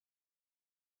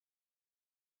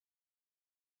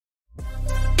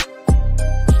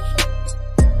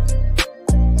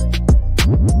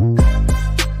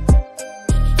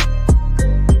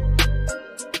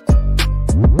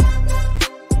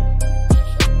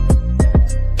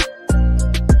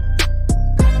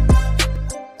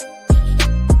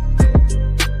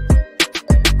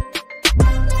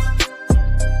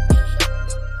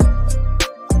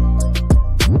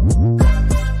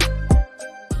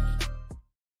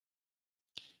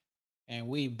And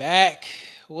we back.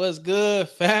 What's good,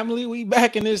 family? We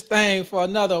back in this thing for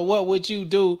another What Would You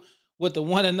Do with the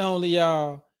one and only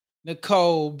y'all,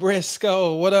 Nicole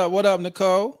Briscoe. What up? What up,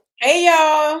 Nicole? Hey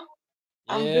y'all,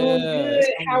 I'm doing Yeah, good.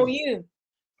 How are you?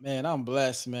 man, I'm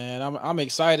blessed, man. I'm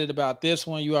excited about this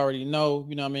one. You already know,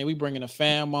 what I mean? We bringing a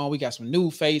fam on. We got some new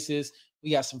faces. We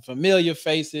got some familiar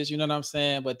faces. You know what I'm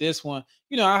saying? But this one,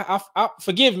 I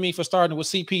forgive me for starting with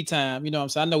CP time. You know what I'm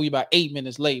saying? I know we about 8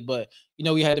 minutes late, but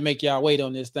we had to make y'all wait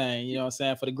on this thing. You know what I'm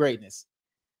saying? For the greatness.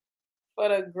 For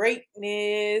the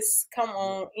greatness. Come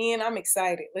on in. I'm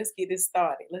excited. Let's get this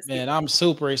started. Let's get Man, I'm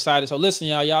super excited. So listen,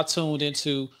 y'all, tuned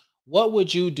into What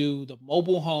Would You Do, the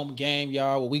mobile home game,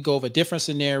 y'all, where we go over different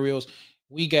scenarios.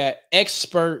 We got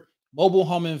expert mobile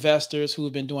home investors who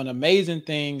have been doing amazing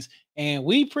things, and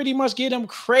we pretty much give them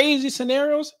crazy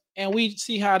scenarios and we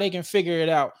see how they can figure it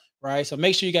out, right? So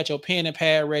make sure you got your pen and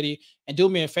pad ready, and do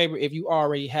me a favor if you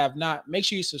already have not, make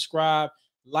sure you subscribe,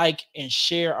 like, and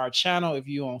share our channel. If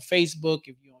you're on Facebook,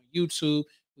 if you're on YouTube,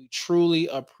 we truly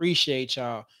appreciate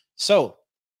y'all. So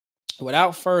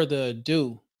without further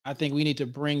ado, I think we need to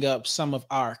bring up some of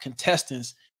our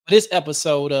contestants for this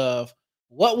episode of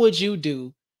What Would You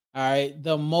Do? All right,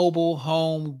 the mobile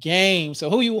home game. So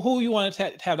who you want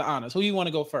to have the honors? Who you want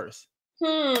to go first?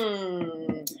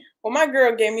 Well, my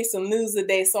girl gave me some news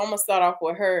today, so I'm gonna start off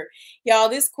with her. Y'all,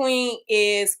 this queen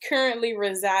is currently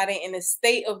residing in the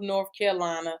state of North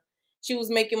Carolina. She was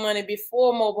making money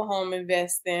before mobile home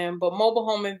investing, but mobile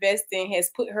home investing has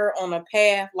put her on a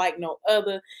path like no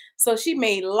other. So she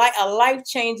made like a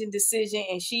life-changing decision,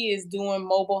 and she is doing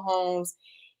mobile homes.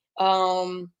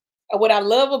 Um, what I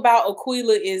love about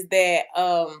Aquila is that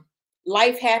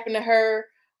life happened to her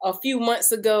a few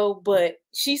months ago, but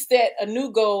she set a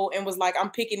new goal and was like, I'm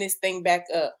picking this thing back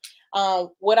up.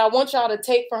 What I want y'all to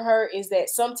take from her is that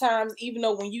sometimes, even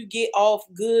though when you get off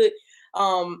good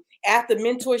after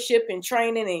mentorship and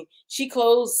training, and she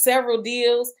closed several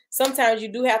deals, sometimes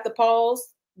you do have to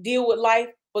pause, deal with life,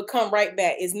 but come right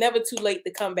back. It's never too late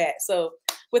to come back. So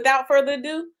without further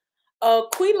ado,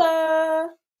 Aquila.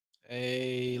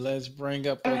 Hey, let's bring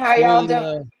up How y'all doing?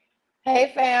 Aquila.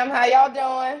 Hey fam, how y'all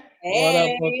doing? What up,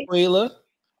 Hey, Aquila?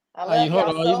 I How you? love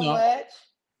Hold y'all on, so much.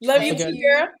 love you Thank Okay. too, you.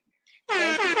 girl.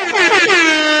 Thank you for having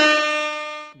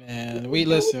me. Man, we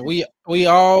listen. We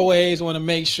always want to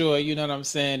make sure, you know what I'm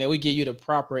saying, that we give you the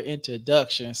proper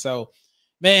introduction. So,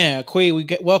 man, Queen,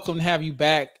 welcome to have you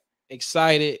back.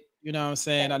 Excited, you know what I'm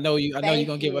saying. Th- I know you're Thank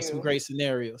gonna give us some you. great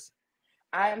scenarios.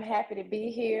 I am happy to be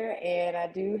here and I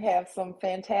do have some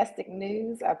fantastic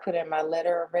news. I put in my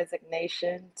letter of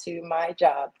resignation to my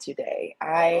job today.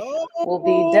 I will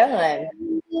be Oh, done.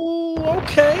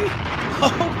 okay,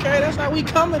 okay. That's how we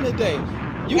coming today.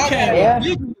 You Y'all came got with Yeah.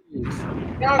 big news.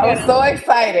 y'all I'm got so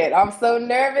excited. I'm so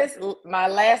nervous. My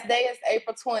last day is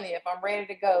April 20th. I'm ready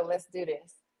to go. Let's do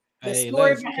this. the Hey,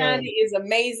 story let's behind go. it is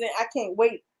amazing. I can't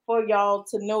wait for y'all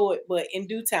to know it, but in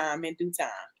due time, in due time.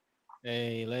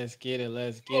 Hey, let's get it.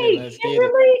 Let's get it. Hey, Let's get it.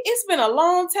 Kimberly, it's been a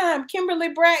long time. Kimberly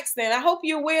Braxton. I hope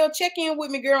you're well. Check in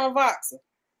with me, girl, on Voxer.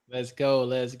 Let's go.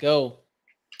 Let's go.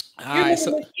 All You right. remember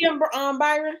So, Miss Kim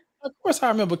Byron? of course, I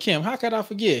remember Kim. How could I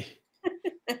forget?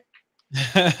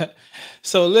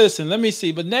 So listen, let me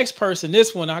see. But next person,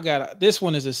 this one I got. This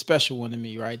one is a special one to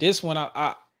me, right? This one,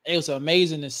 I it was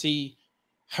amazing to see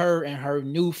her and her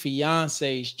new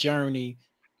fiance's journey.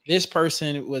 This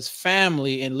person was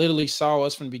family and literally saw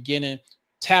us from the beginning,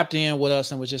 tapped in with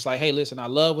us, and was just like, "Hey, listen, I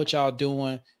love what y'all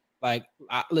doing. Like,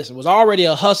 listen, was already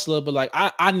a hustler, but like,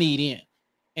 I need in."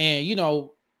 And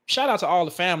shout out to all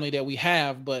the family that we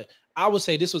have, but I would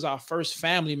say this was our first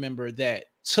family member that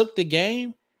took the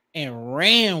game and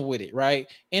ran with it, right?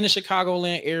 In the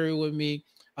Chicagoland area with me,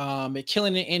 and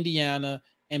killing in Indiana,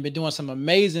 and been doing some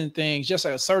amazing things, just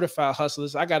like a certified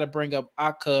hustlers. I got to bring up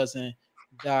our cousin,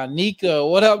 Danica.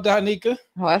 What up, Danica?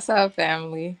 What's up,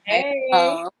 family? Hey,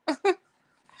 Hey,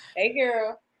 hey,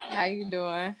 girl. how you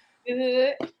doing?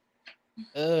 Good.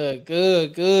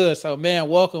 Good, good. So, man,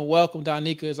 welcome.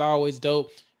 Danica is always dope.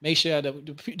 Make sure the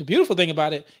beautiful thing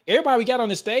about it, everybody we got on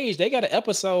the stage, they got an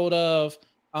episode of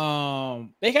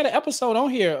they got an episode on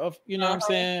here of what I'm Uh-huh.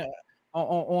 saying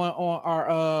on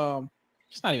our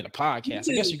it's not even a podcast.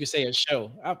 I guess YouTube. you could say a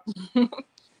show.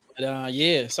 But,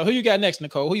 yeah. So who you got next,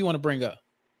 Nicole? Who you want to bring up?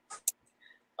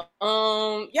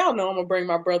 Y'all know I'm gonna bring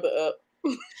my brother up.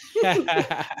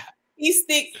 He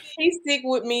stick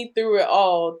with me through it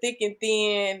all, thick and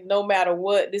thin, no matter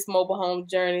what. This mobile home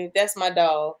journey. That's my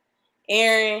dog,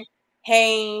 Aaron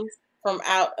Haynes from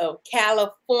out of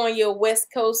California, West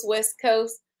Coast, West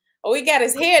Coast. Oh, he got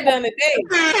his hair done today.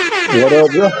 What up,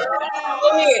 bro?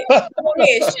 Go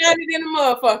ahead, shine it in the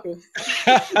motherfucker.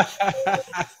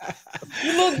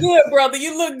 You look good, brother.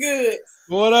 You look good.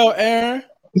 What up, Aaron?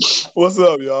 What's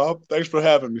up, y'all? Thanks for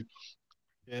having me.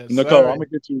 Yes, Nicole, sir. I'm gonna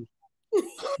get you.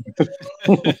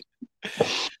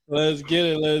 Let's get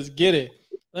it. Let's get it.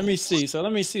 Let me see. So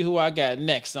let me see who I got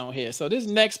next on here. So this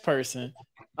next person,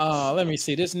 let me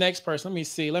see. This next person, let me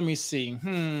see.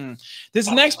 This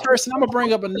next person, I'm gonna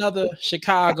bring up another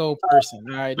Chicago person.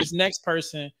 All right. This next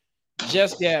person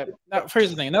just got. Now, here's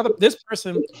the thing. This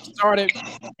person started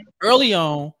early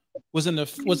on. Was in the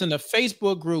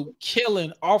Facebook group,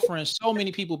 killing, offering so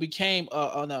many people, became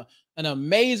an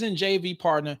amazing JV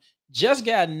partner. Just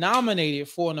got nominated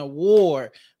for an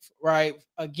award, right?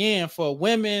 Again, for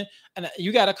women, and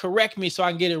you got to correct me so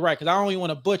I can get it right because I don't even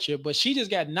want to butcher. But she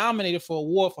just got nominated for an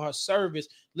award for her service,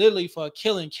 literally for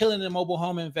killing in mobile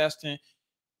home investing.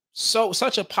 So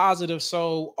such a positive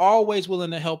soul, always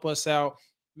willing to help us out.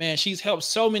 Man, she's helped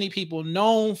so many people,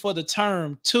 known for the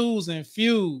term twos and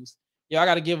fews. Yeah, I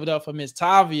got to give it up for Miss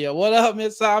Tavia. What up,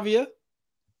 Miss Tavia?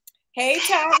 Hey,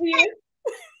 Tavia.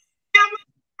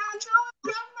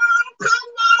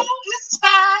 It's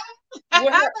time.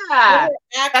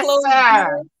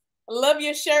 I love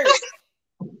your shirt.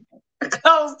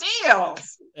 Close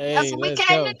deals. Hey, that's what we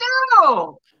came to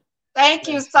do. Thank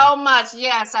you so much.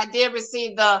 Yes, I did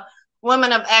receive the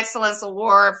Women of Excellence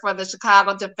Award for the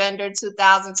Chicago Defender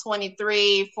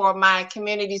 2023 for my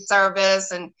community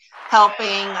service and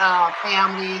helping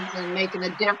families and making a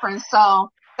difference.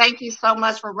 So thank you so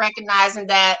much for recognizing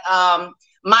that.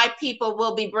 My people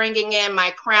will be bringing in my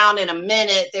crown in a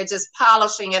minute. They're just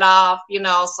polishing it off,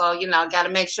 so, got to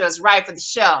make sure it's right for the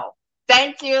show.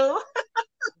 Thank you.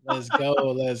 Let's go.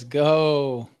 Let's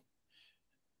go.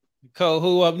 Nicole,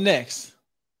 who up next?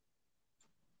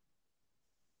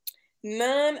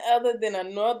 None other than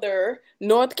another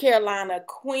North Carolina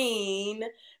queen,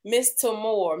 Miss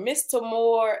Tamor. Miss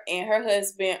Tamor and her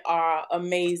husband are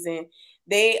amazing.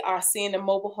 They are seeing the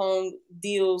mobile home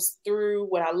deals through.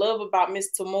 What I love about Miss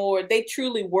Tamor, they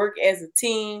truly work as a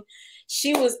team.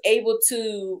 She was able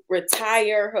to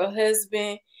retire her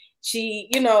husband. She,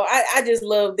 I just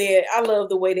love that. I love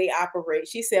the way they operate.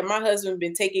 She said, my husband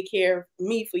been taking care of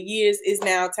me for years. It's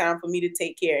now time for me to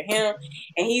take care of him.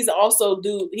 And he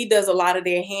does a lot of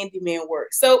their handyman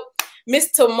work. So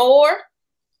Miss Tamor,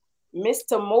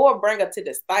 bring her to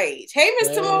the stage. Hey,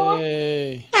 Miss Tamor.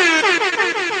 Hey.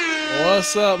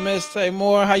 What's up, Miss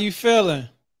Tamor? How you feeling?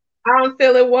 I'm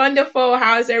feeling wonderful.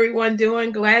 How's everyone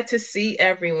doing? Glad to see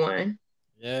everyone.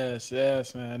 Yes,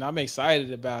 man. I'm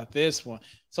excited about this one.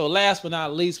 So last but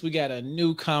not least, we got a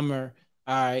newcomer,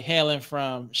 all right, hailing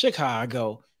from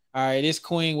Chicago. All right, this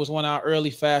queen was one of our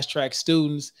early fast track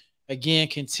students. Again,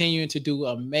 continuing to do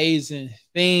amazing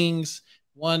things.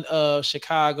 One of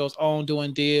Chicago's own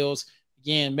doing deals.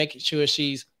 Again, making sure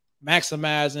she's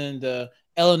maximizing the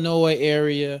Illinois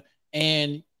area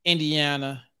and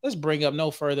Indiana. Let's bring up no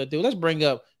further ado. Let's bring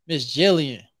up Miss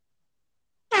Jillian.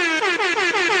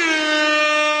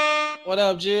 What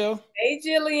up, Jill? Hey,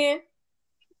 Jillian.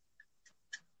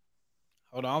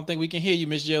 Hold on, I don't think we can hear you,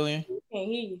 Miss Jillian. We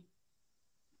can't hear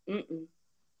you.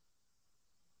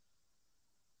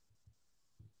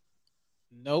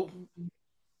 Nope. You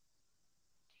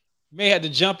may have to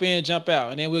jump in, jump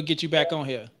out, and then we'll get you back on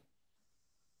here.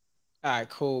 All right,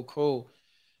 cool.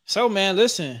 So, man,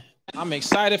 listen, I'm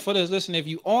excited for this. Listen, if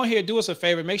you on here, do us a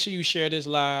favor. Make sure you share this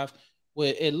live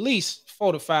with at least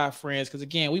 4 to 5 friends, because,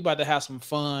 again, we about to have some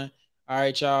fun. All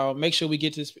right, y'all. Make sure we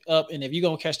get this up, and if you're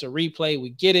going to catch the replay,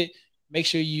 we get it. Make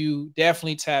sure you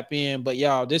definitely tap in. But,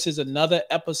 y'all, this is another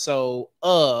episode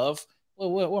of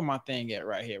where my thing at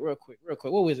right here? Real quick.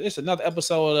 What was it? It's another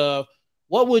episode of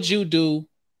What Would You Do?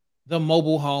 The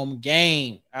Mobile Home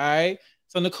Game. All right.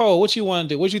 So, Nicole, what you want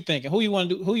to do? What you thinking? Who you want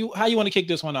to do? How you want to kick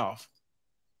this one off?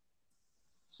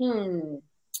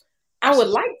 I would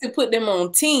like to put them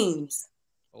on teams.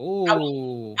 Oh,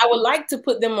 I would like to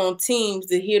put them on teams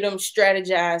to hear them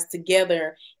strategize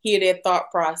together, hear their thought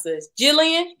process.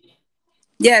 Jillian?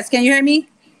 Yes, can you hear me?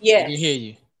 Yes. I can hear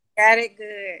you. Got it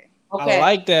good. Okay. I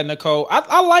like that, Nicole.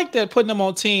 I like that, putting them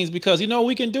on teams, because you know what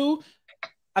we can do?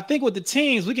 I think with the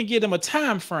teams, we can give them a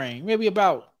time frame, maybe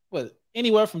about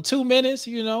anywhere from 2 minutes,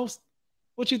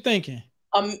 What you thinking?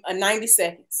 90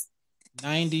 seconds.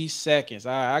 90 seconds.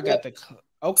 All right, I got the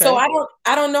okay. So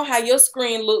I don't know how your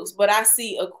screen looks, but I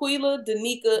see Aquila,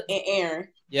 Danica, and Aaron.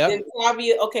 Yeah. Then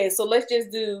Tavia. Okay, so let's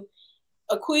just do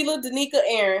Aquila, Danica,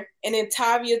 Aaron, and then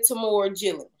Tavia, Tamor,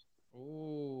 Jillian.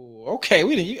 Ooh, okay.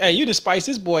 You done spice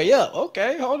this boy up.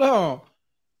 Okay, hold on.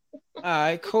 All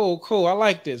right, cool. I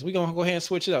like this. We're gonna go ahead and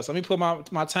switch it up. So let me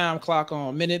put my time clock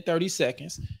on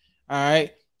 1:30. All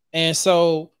right. And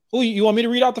so who you want me to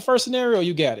read out the first scenario? Or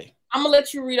you got it. I'm gonna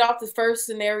let you read off the first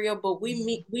scenario, but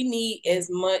we need as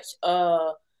much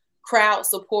crowd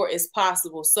support as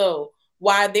possible. So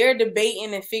while they're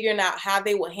debating and figuring out how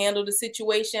they would handle the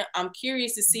situation, I'm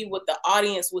curious to see what the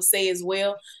audience would say as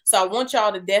well. So I want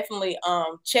y'all to definitely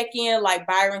check in, like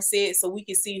Byron said, so we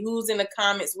can see who's in the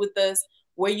comments with us,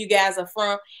 where you guys are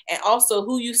from, and also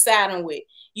who you siding with.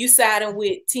 You siding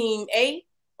with Team A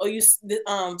or you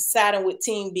siding with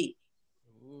Team B?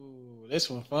 Ooh,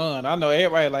 this one fun. I know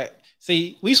everybody like.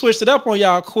 See, we switched it up on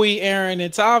y'all, Queen, Aaron,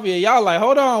 and Tavia. Y'all like,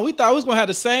 hold on, we thought we was gonna have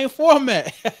the same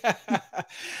format.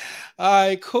 All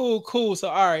right, cool. So,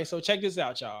 all right, so check this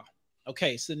out, y'all.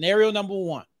 Okay, scenario number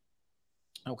 1.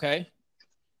 Okay,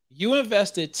 you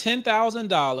invested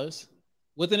 $10,000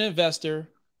 with an investor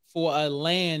for a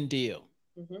land deal.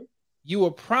 Mm-hmm. You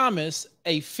were promised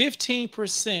a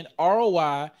 15%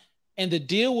 ROI, and the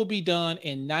deal will be done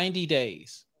in 90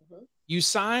 days. Mm-hmm. You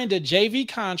signed a JV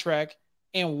contract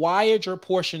and wired your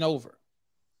portion over.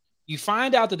 You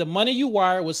find out that the money you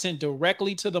wired was sent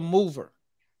directly to the mover.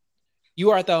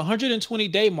 You are at the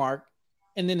 120-day mark,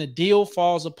 and then the deal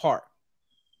falls apart.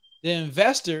 The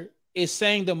investor is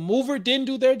saying the mover didn't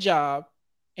do their job,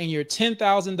 and your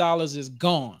 $10,000 is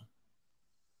gone.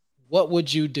 What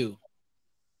would you do?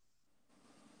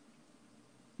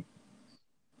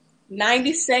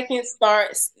 90 seconds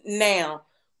starts now.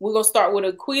 We're going to start with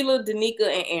Aquila, Danica,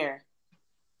 and Aaron.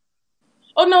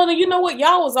 Oh, no, you know what?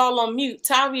 Y'all was all on mute.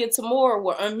 Tavia and Tamora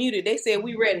were unmuted. They said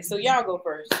we ready, so y'all go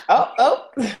first. Oh.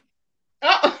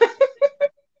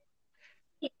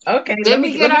 Okay. Did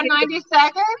we get our 90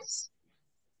 seconds?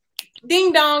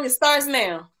 Ding dong, it starts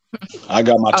now. I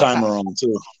got my timer on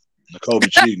too. Nicole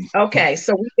cheating. Okay,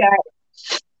 so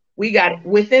we got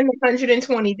within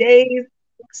 120 days,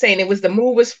 saying it was the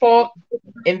mover's fault,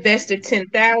 invested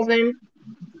 10,000,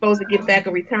 supposed to get back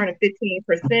a return of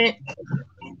 15%,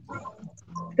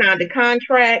 signed a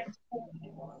contract.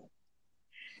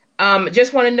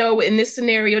 Just want to know, in this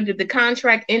scenario, did the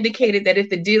contract indicated that if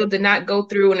the deal did not go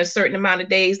through in a certain amount of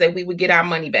days that we would get our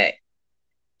money back?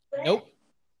 Nope.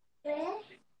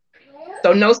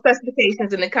 So no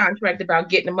specifications in the contract about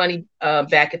getting the money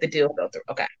back if the deal fell through.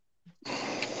 Okay.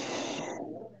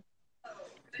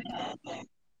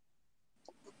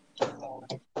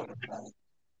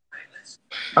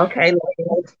 Okay.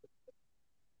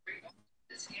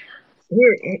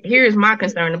 Here's my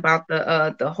concern about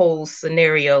the whole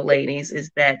scenario, ladies, is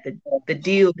that the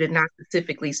deal did not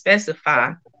specifically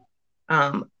specify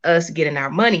us getting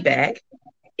our money back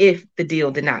if the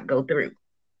deal did not go through,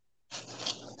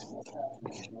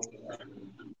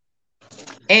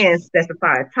 and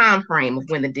specify a time frame of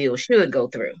when the deal should go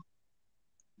through.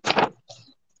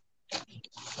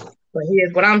 But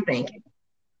here's what I'm thinking: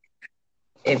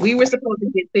 if we were supposed to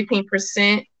get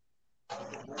 15%.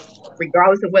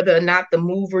 Regardless of whether or not the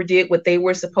mover did what they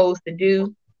were supposed to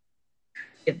do,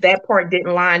 if that part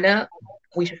didn't line up,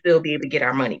 we should still be able to get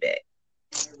our money back.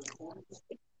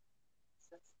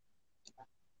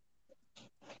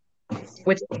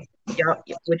 Would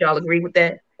y'all agree with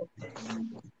that?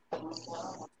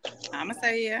 I'm gonna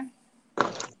say yeah.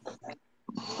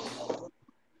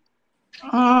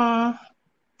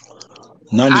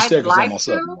 90 seconds almost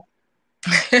up.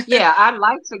 Yeah, I'd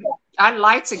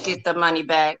like to get the money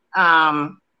back.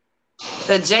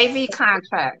 The JV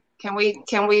contract. Can we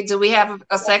do we have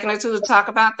a second or two to talk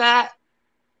about that?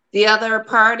 The other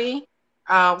party,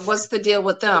 what's the deal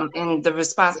with them and the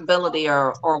responsibility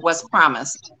or what's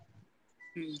promised?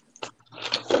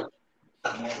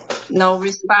 No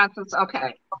responses.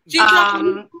 Okay.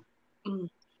 Yeah,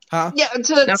 to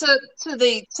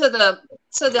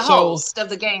the host of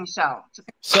the game show.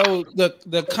 So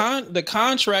the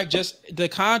contract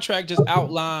just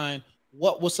outlined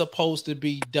what was supposed to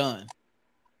be done.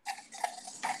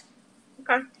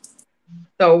 Okay.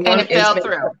 So and it fell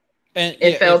through. And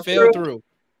it fell through.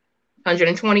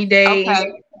 120 days.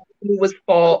 Okay. It was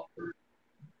fault.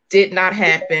 Did not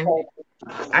happen.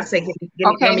 I say give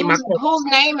me my whose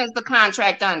name is the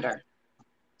contract under?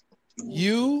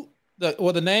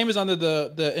 The name is under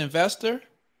the investor,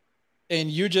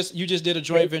 and you just did a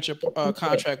joint venture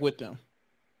contract with them.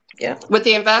 Yeah, with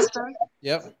the investor.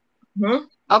 Yep. Mm-hmm.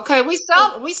 Okay, we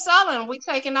selling. We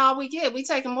taking all we get. We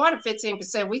taking more than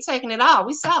 15%. We taking it all.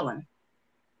 We selling.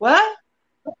 What?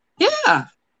 Yeah.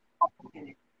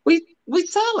 We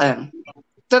selling.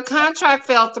 The contract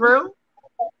fell through.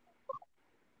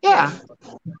 Yeah.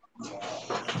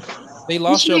 They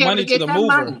lost your money to the mover.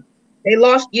 Money. They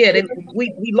lost. Yeah,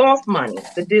 we lost money.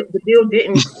 The deal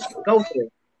didn't go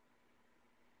through.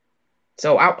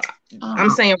 So I'm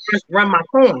saying run my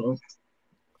coins.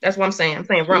 That's what I'm saying. I'm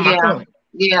saying run my coins.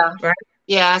 Yeah. Right.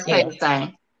 Yeah, I say the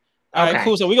same. All right,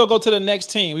 cool. So we're gonna go to the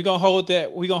next team. We're gonna hold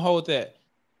that. All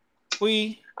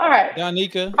right.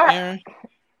 Danica, All right. Aaron.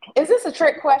 Is this a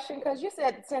trick question? Because you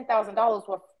said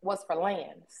 $10,000 was for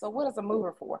land. So what is a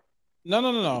mover for?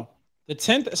 No.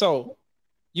 So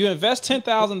you invest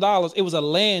 $10,000. It was a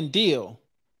land deal,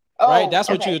 right? That's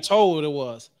what you were told it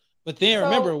was. But then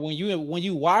remember, when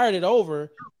you wired it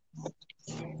over,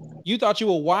 you thought you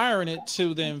were wiring it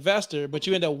to the investor, but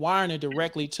you ended up wiring it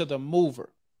directly to the mover.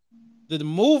 The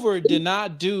mover did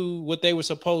not do what they were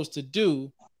supposed to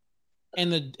do,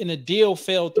 and the deal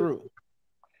fell through.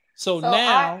 So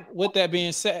now, with that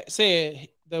being said,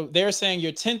 they're saying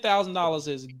your $10,000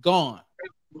 is gone.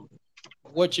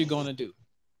 What you gonna do?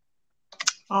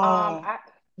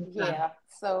 Yeah.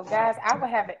 So guys, I would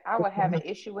have an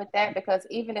issue with that, because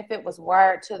even if it was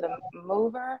wired to the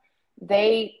mover,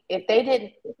 we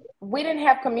didn't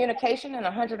have communication in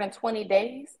 120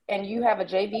 days, and you have a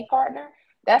JV partner,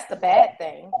 that's the bad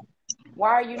thing. Why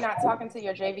are you not talking to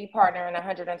your JV partner in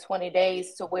 120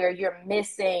 days to where you're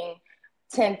missing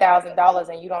 $10,000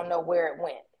 and you don't know where it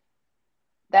went?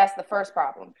 That's the first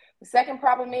problem. The second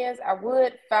problem is I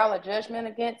would file a judgment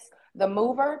against the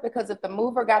mover, because if the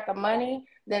mover got the money,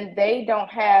 then they don't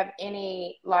have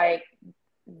any,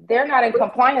 they're not in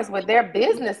compliance with their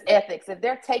business ethics. If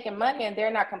they're taking money and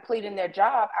they're not completing their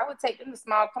job, I would take them to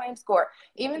small claims court.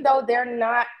 Even though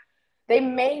they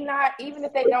may not, even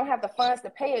if they don't have the funds to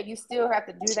pay it, you still have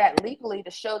to do that legally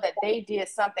to show that they did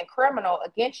something criminal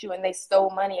against you and they stole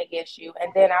money against you.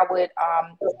 And then I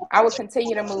would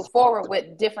continue to move forward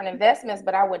with different investments,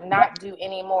 but I would not do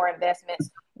any more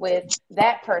investments with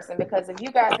that person, because if you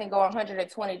guys can go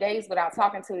 120 days without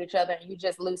talking to each other and you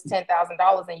just lose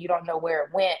 $10,000 and you don't know where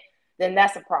it went, then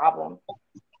that's a problem.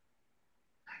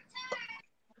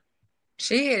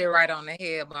 She hit it right on the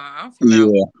head, but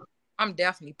I'm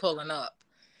definitely pulling up,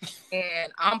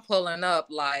 and I'm pulling up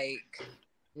like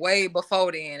way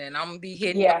before then, and I'm gonna be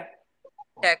hitting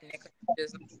technically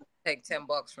just take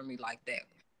 $10 from me like that.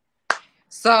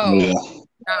 So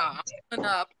I'm pulling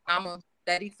up. I'm a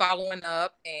steady following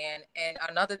up, and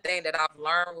another thing that I've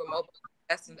learned with mobile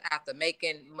investing after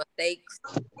making mistakes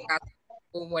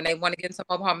when they want to get into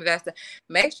mobile home investing,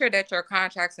 make sure that your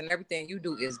contracts and everything you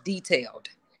do is detailed.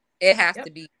 It has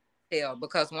to be detailed,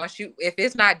 because if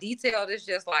it's not detailed, it's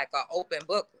just like an open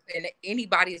book, and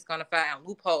anybody is going to find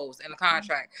loopholes in the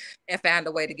contract and find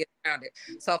a way to get around it.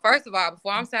 So first of all,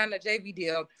 before I'm signing a JV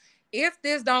deal, if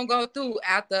this don't go through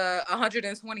after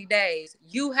 120 days,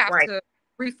 you have to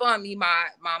refund me my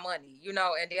money, and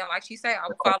then like she said,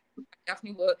 I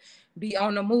definitely would be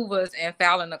on the movers and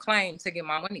filing a claim to get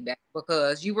my money back,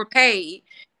 because you were paid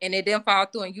and it didn't fall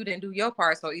through and you didn't do your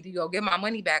part. So either you'll get my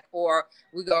money back, or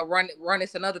we go run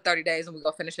this another 30 days and we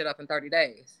go finish it up in 30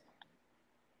 days.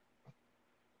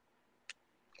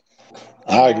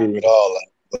 I agree with all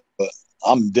that, but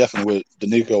I'm definitely with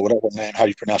Danica, whatever name, how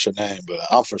you pronounce your name, but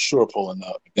I'm for sure pulling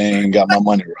up. They ain't got my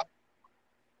money right.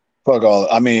 Fuck all.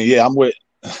 I mean, I'm with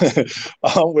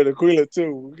I'm with Aquila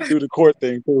too. We can do the court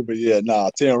thing too, but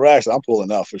 10 racks, I'm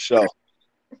pulling out for sure.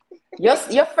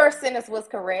 Your first sentence was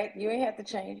correct. You ain't have to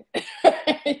change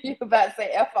it. You about to say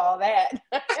F all that.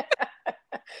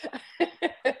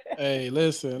 Hey,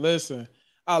 listen.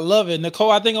 I love it. Nicole,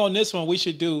 I think on this one we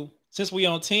should do, since we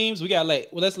on teams, we got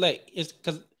it's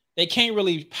because they can't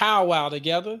really powwow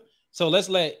together. So let's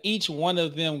let each one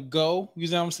of them go. You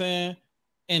know what I'm saying?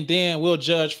 And then we'll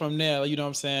judge from there. You know what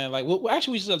I'm saying? Like,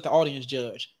 we should let the audience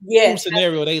judge. Yeah. Whose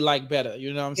scenario they like better.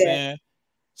 You know what I'm saying?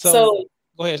 So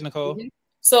go ahead, Nicole.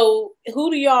 So who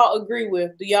do y'all agree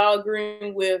with? Do y'all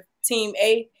agree with Team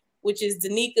A, which is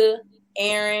Danica,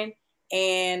 Aaron,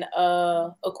 and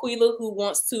Aquila, who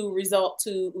wants to resort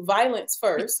to violence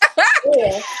first? Or do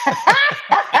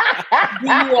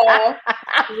you all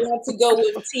want to go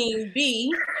with Team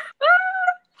B?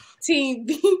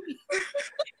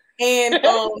 And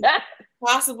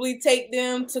possibly take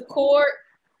them to court,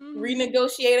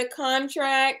 renegotiate a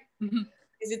contract.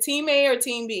 Is it Team A or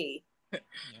Team B?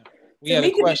 We had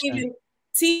a question.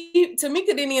 Tamika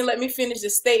didn't even let me finish the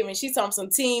statement. She's talking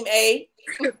some Team A.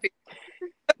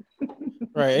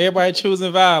 Right, everybody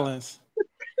choosing violence.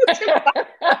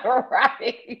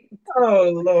 Right.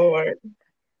 Oh Lord.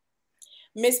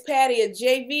 Miss Patty, a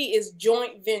JV is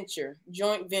joint venture.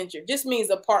 Joint venture just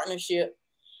means a partnership.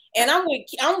 And I'm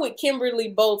with Kimberly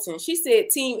Bolton. She said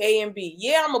Team A and B.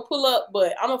 Yeah, I'm gonna pull up,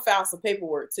 but I'm gonna file some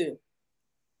paperwork too.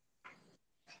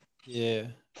 Yeah.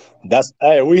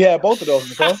 We had both of those,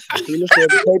 Nicole. Sheila said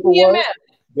the paperwork.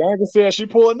 Danica said she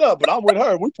pulling up, but I'm with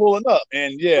her. We pulling up.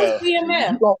 And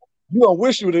You gonna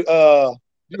wish you would have had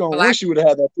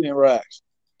that 10 racks.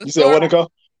 You said what, Nicole?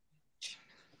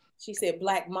 She said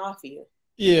Black Mafia.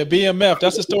 Yeah, BMF.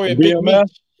 That's the story of BMF. Big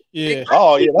Meech. Yeah.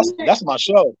 Oh yeah, that's my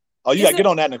show. Oh, you gotta get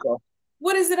on that, Nicole.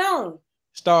 What is it on?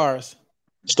 Stars.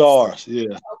 Yeah.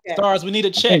 Okay. Stars, we need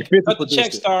a check. Cut the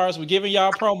check, Stars. We're giving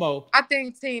y'all promo. I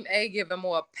think Team A giving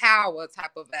more power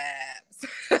type of vibes.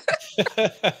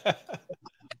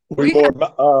 We're more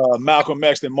Malcolm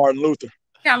X than Martin Luther.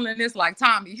 Handling this like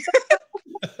Tommy.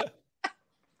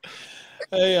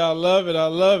 Hey, I love it. I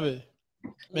love it.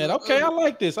 Man, okay, I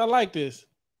like this.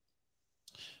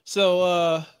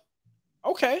 So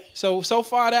okay. So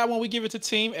far that one we give it to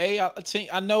Team A.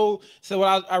 I know. So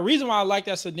what I reason why I like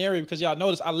that scenario, because y'all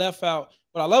notice I left out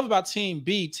what I love about Team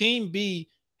B. Team B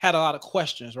had a lot of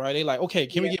questions, right? They like, okay,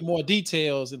 can we get more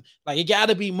details? And like it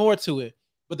gotta be more to it.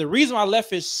 But the reason why I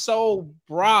left it so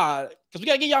broad, because we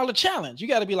gotta give y'all a challenge. You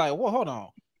gotta be like, well, hold on.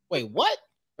 Wait, what?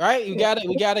 Right? We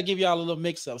gotta give y'all a little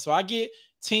mix up. So I get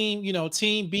Team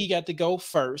B got to go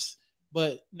first.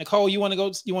 But Nicole, you want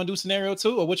to do scenario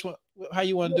 2, or which one? How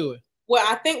you want to do it? Well,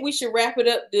 I think we should wrap it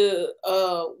up.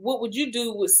 What would you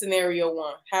do with scenario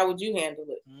 1? How would you handle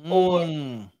it?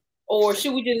 Or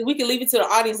should we can leave it to the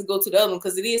audience and go to the other one,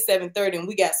 because it is 7:30 and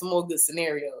we got some more good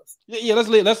scenarios. Yeah,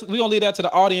 we're gonna leave that to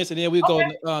the audience, and then we'll go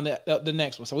on the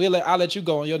next one. So I'll let you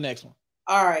go on your next one.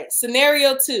 All right,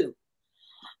 scenario 2.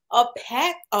 What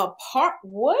the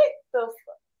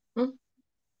fuck?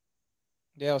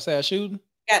 They outside shooting?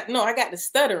 I got the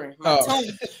stuttering.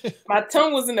 My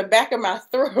tongue was in the back of my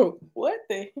throat. What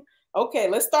the? Okay,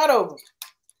 let's start over.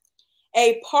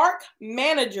 A park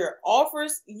manager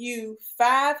offers you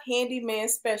 5 handyman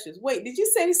specials. Wait, did you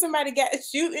say somebody got a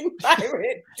shooting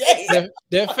pirate?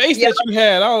 That face that you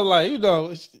had, I was like,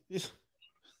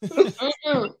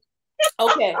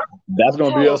 Okay. That's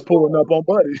gonna be us pulling up on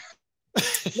Buddy.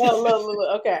 No.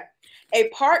 Okay. A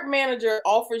park manager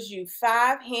offers you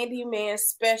 5 handyman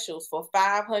specials for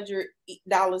 $500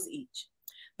 each.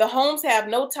 The homes have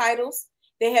no titles.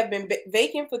 They have been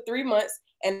vacant for 3 months,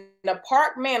 and the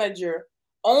park manager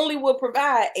only will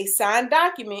provide a signed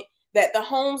document that the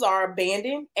homes are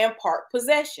abandoned and park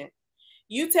possession.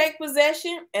 You take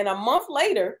possession, and a month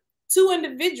later, 2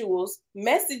 individuals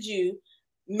message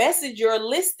your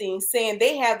listing saying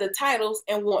they have the titles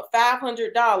and want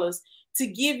 $500 to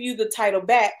give you the title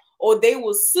back, or they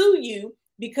will sue you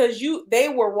because they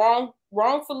were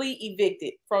wrongfully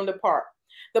evicted from the park.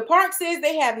 The park says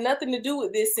they have nothing to do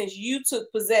with this since you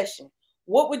took possession.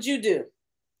 What would you do?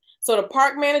 So the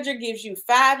park manager gives you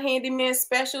 5 handyman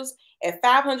specials at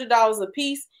 $500 a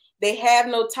piece. They have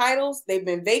no titles. They've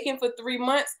been vacant for 3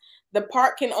 months. The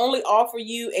park can only offer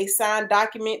you a signed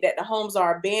document that the homes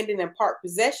are abandoned and park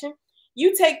possession.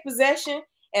 You take possession,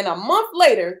 and a month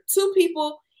later, 2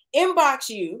 people inbox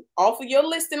you off of your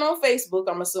listing on Facebook,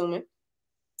 I'm assuming,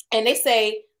 and they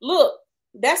say, look,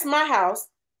 that's my house.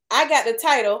 I got the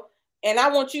title, and I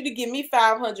want you to give me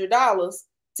 $500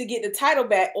 to get the title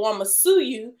back, or I'm going to sue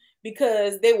you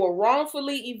because they were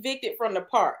wrongfully evicted from the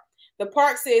park. The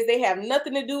park says they have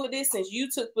nothing to do with this since you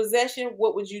took possession.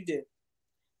 What would you do?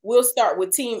 We'll start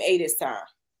with Team A this time.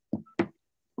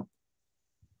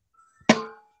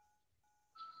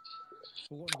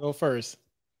 Go first.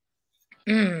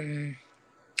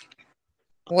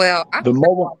 Well, I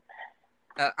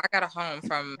got a home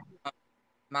from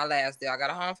my last deal. I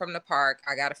got a home from the park.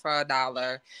 I got it for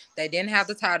 $1. They didn't have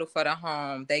the title for the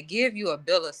home. They give you a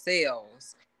bill of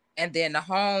sales, and then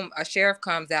a sheriff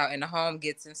comes out and the home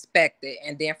gets inspected,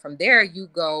 and then from there you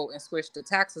go and switch the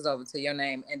taxes over to your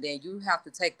name, and then you have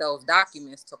to take those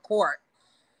documents to court.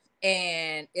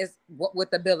 And it's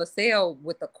with the bill of sale,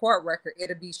 with the court record,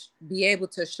 it'll be able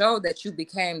to show that you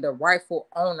became the rightful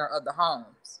owner of the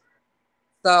homes.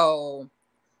 So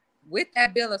with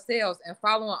that bill of sales and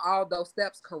following all those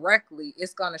steps correctly,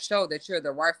 it's going to show that you're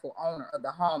the rightful owner of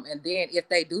the home. And then if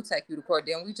they do take you to court,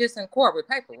 then we just in court with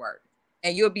paperwork,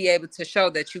 and you'll be able to show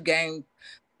that you gained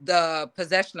the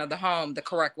possession of the home the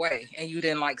correct way, and you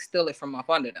didn't steal it from up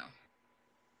under them.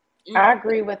 I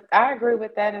agree with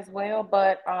that as well.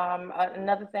 But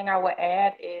another thing I would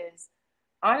add is,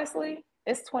 honestly,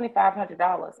 it's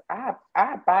 $2,500. I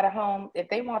buy the home if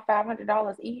they want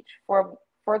 $500 each for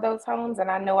those homes, and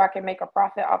I know I can make a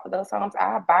profit off of those homes.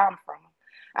 I'll buy them from them.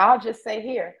 I'll just say,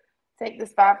 here, take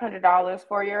this $500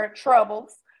 for your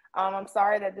troubles. I'm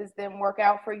sorry that this didn't work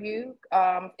out for you.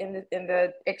 In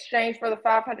the exchange for the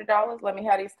 $500, let me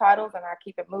have these titles, and I'll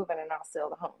keep it moving, and I'll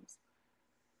sell the homes.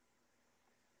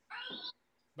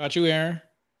 About you, Aaron?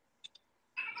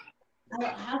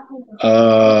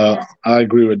 I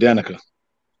agree with Danica.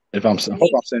 I hope I'm saying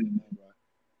it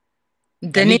right.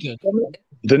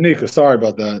 Danica, sorry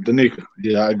about that. Danica.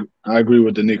 Yeah, I agree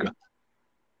with Danica.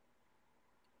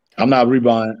 I'm not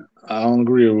rebuying. I don't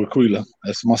agree with Quila.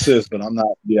 That's my sis, but I'm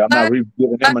not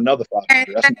giving them another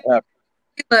 $500. That's not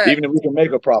happening. Even if we can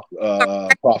make a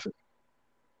profit.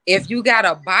 If you got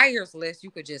a buyer's list, you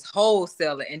could just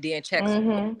wholesale it and then check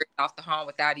off the home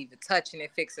without even touching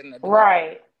it, fixing the door.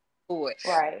 Right.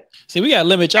 Right. See, we gotta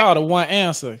limit y'all to one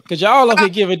answer because y'all up here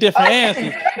giving different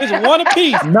answers. It's one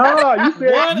apiece. No, you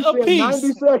said one apiece.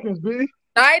 90 seconds, B.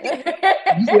 90.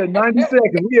 You said 90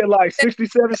 seconds. We had like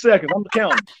 67 seconds. I'm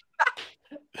counting.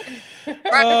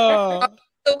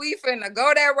 So we finna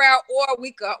go that route, or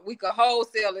we could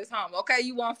wholesale this home. Okay,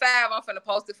 you want 5? I'm finna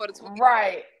post it for the 20.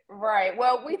 Right.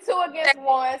 Well, we 2 against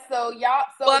 1. So y'all.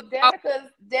 So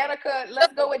Danica.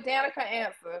 Let's go with Danica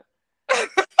answer.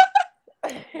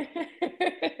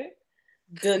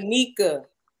 Danica.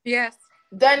 Yes.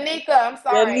 Danica. I'm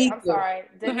sorry.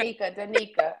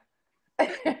 Danica.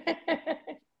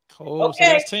 Cool. Okay.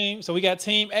 So that's team. So we got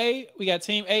team A. We got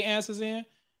team A answers in.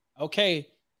 Okay.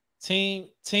 Team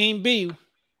B.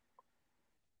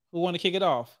 Who want to kick it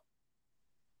off?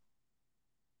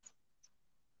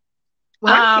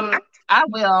 I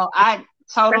will. I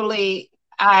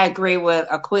agree with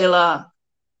Aquila.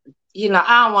 You know,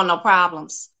 I don't want no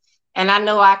problems. And I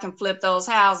know I can flip those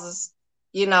houses.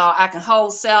 You know, I can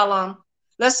wholesale them.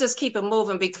 Let's just keep it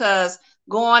moving, because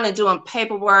going and doing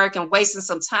paperwork and wasting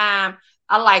some time,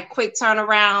 I like quick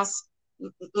turnarounds.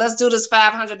 Let's do this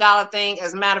 $500 thing.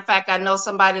 As a matter of fact, I know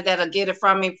somebody that'll get it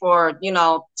from me for, you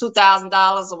know,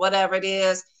 $2,000 or whatever it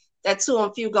is. That 2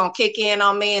 and few gonna kick in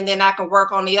on me, and then I can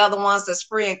work on the other ones that's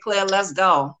free and clear. Let's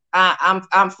go.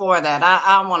 I'm for that.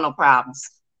 I don't want no problems.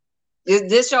 Is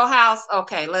this your house?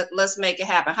 Okay, let's make it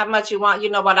happen. How much you want? You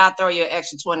know what? I'll throw you an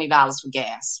extra $20 for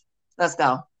gas. Let's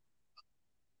go.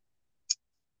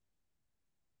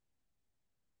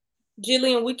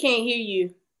 Jillian, we can't hear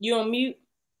you. You on mute?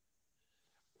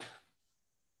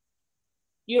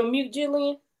 You on mute,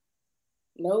 Jillian?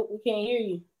 Nope, we can't hear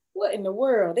you. What in the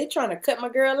world? They trying to cut my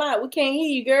girl out. We can't hear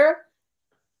you, girl.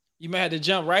 You might have to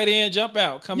jump right in, jump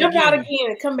out. Jump out again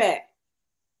and come back.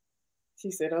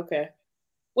 She said, okay.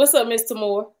 What's up, Mr.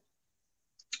 Moore?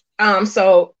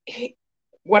 So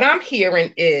what I'm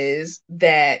hearing is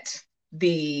that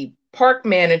the park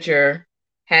manager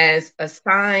has a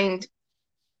signed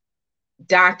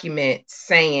document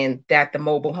saying that the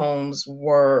mobile homes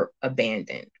were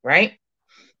abandoned, right?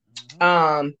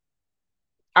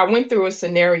 I went through a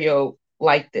scenario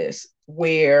like this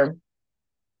where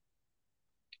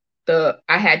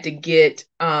I had to get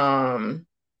an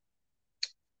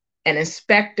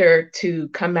inspector to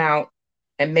come out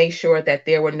and make sure that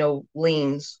there were no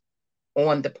liens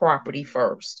on the property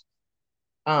first.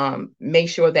 Make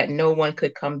sure that no one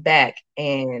could come back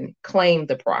and claim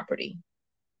the property.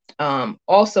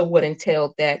 Also would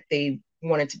entail that they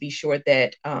wanted to be sure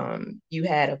that you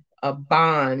had a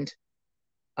bond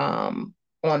on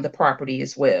the property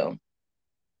as well.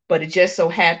 But it just so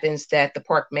happens that the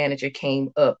park manager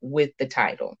came up with the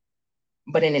title.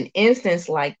 But in an instance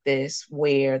like this,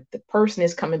 where the person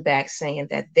is coming back saying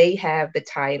that they have the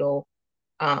title,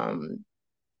 and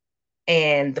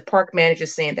the park manager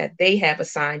saying that they have a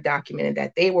signed document and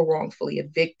that they were wrongfully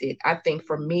evicted, I think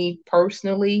for me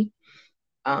personally,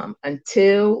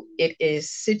 until it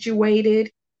is situated,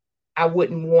 I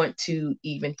wouldn't want to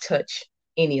even touch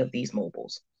any of these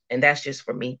mobiles. And that's just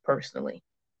for me personally.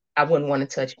 I wouldn't want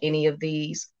to touch any of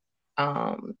these.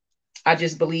 I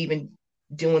just believe in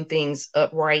doing things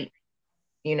upright,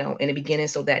 you know, in the beginning,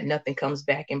 so that nothing comes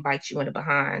back and bites you in the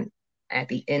behind at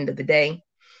the end of the day.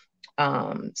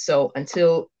 So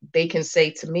until they can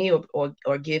say to me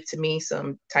or give to me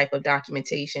some type of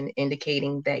documentation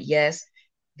indicating that, yes,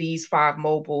 these 5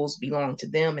 mobiles belong to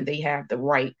them and they have the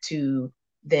right to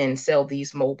then sell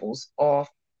these mobiles off,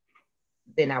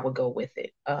 then I would go with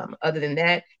it. Other than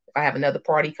that, if I have another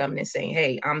party coming and saying,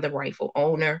 hey, I'm the rightful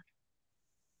owner,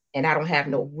 and I don't have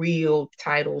no real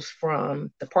titles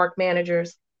from the park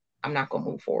managers, I'm not going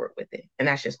to move forward with it. And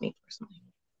that's just me personally.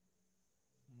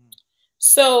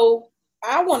 So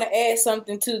I want to add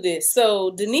something to this.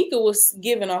 So Danica was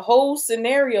given a whole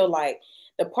scenario, like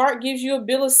the park gives you a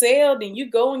bill of sale, then you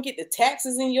go and get the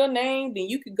taxes in your name, then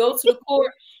you could go to the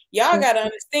court. Y'all got to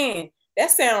understand,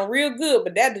 that sounds real good,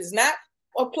 but that does not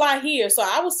apply here. So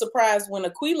I was surprised when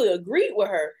Aquila agreed with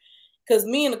her, because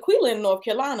me and Aquila in North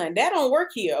Carolina, and that don't work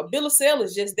here. A bill of sale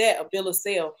is just that, a bill of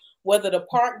sale, whether the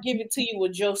park give it to you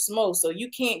with Joe Smo. So you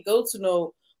can't go to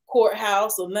no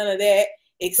courthouse or none of that,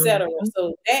 etc. Mm-hmm.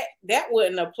 So that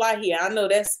wouldn't apply here. I know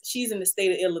she's in the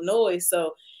state of Illinois.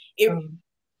 So I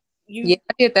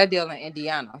did that deal in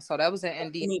Indiana. So that was in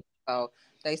Indiana. So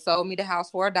they sold me the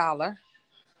house for $1.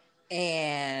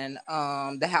 And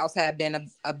the house had been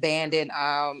abandoned.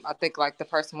 I think like the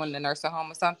person went in the nursing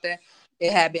home or something.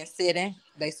 It had been sitting.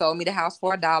 They sold me the house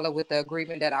for $1 with the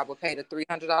agreement that I would pay the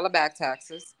 $300 back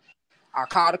taxes. I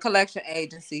called a collection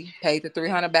agency, paid the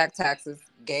 $300 back taxes,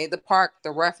 gave the park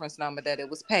the reference number that it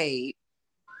was paid.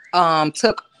 And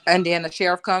then the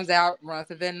sheriff comes out, runs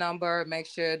the VIN number, makes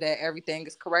sure that everything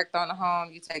is correct on the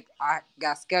home. I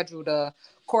got scheduled a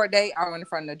court date. I went in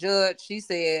front of the judge. She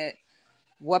said,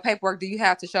 what paperwork do you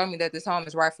have to show me that this home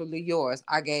is rightfully yours?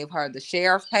 I gave her the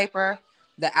sheriff's paper,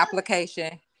 the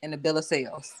application, and the bill of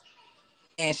sales.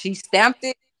 And she stamped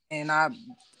it, and I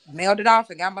mailed it off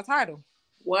and got my title.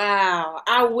 Wow.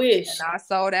 I wish. And I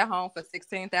sold that home for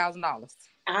 $16,000.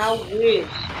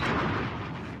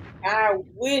 I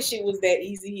wish it was that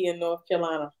easy here in North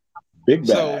Carolina. Big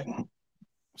bag.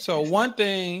 So one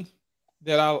thing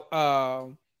that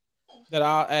I'll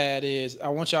add is I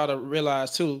want y'all to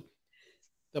realize too,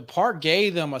 the park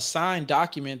gave them a signed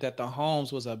document that the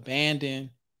homes was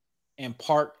abandoned and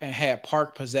had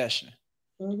park possession.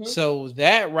 Mm-hmm. So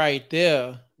that right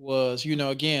there was,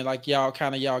 again, like y'all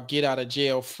get out of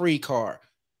jail free card,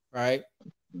 right?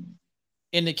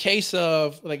 In the case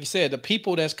of, like you said, the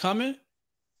people that's coming,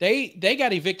 they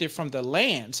got evicted from the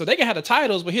land. So they can have the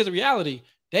titles, but here's the reality.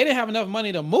 They didn't have enough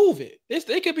money to move it.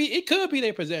 It could be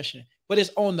their possession, but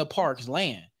it's on the park's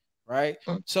land. Right.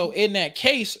 So in that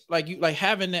case,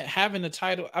 having the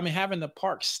title, having the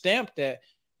park stamped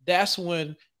that's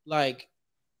when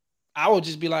I would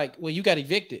just be like, well, you got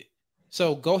evicted.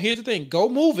 So here's the thing, go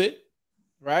move it.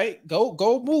 Right.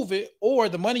 Go move it. Or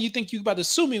the money you think you about to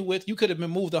sue me with, you could have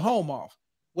been moved the home off,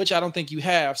 which I don't think you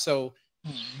have. So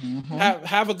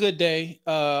have a good day.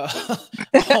 On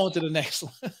to the next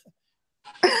one.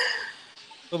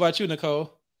 What about you,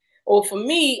 Nicole? Well, for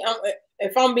me,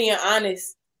 if I'm being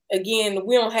honest, again,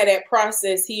 we don't have that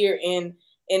process here in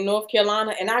North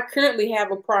Carolina. And I currently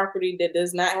have a property that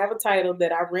does not have a title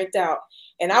that I rent out.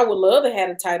 And I would love to have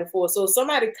a title for it. So if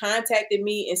somebody contacted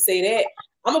me and say that,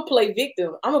 I'm going to play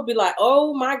victim. I'm going to be like,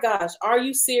 oh my gosh, are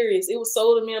you serious? It was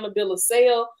sold to me on a bill of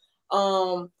sale.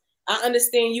 I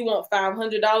understand you want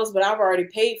 $500, but I've already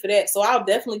paid for that. So I'll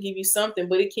definitely give you something,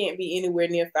 but it can't be anywhere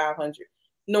near $500.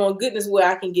 Knowing goodness where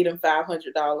I can get them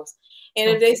 $500. And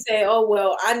if they say, oh,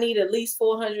 well, I need at least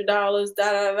 $400, I'm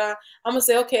going to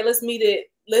say, okay, let's meet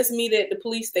at the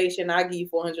police station. I'll give you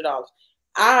 $400.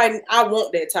 I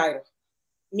want that title.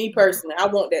 Me personally, I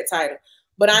want that title.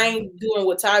 But I ain't doing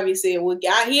what Tavia said. Well,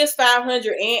 here's $500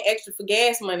 and extra for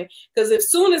gas money. Because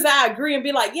as soon as I agree and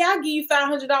be like, yeah, I'll give you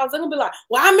 $500, they're going to be like,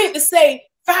 well, I meant to say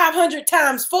 500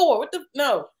 times 4.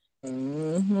 No.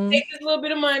 Mm-hmm. Take this little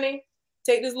bit of money.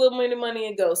 Take this little money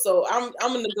and go. So I'm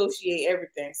gonna negotiate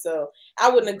everything. So I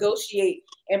would negotiate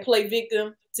and play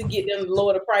victim to get them to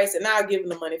lower the price, and I'll give them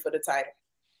the money for the title.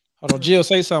 Hold on, Jill,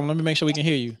 say something. Let me make sure we can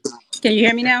hear you. Can you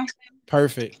hear me now?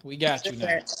 Perfect. We got you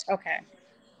now. Okay.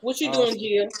 What you doing,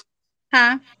 Jill?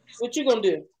 Huh? What you gonna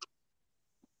do?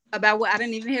 About what? I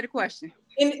didn't even hear the question.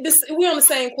 We on the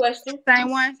same question.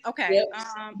 Same one? Okay. Yep.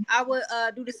 I would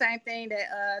do the same thing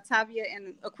that Tavia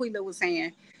and Aquila was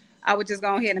saying. I would just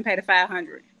go ahead and pay the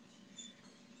 $500.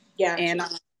 Yeah. And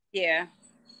yeah.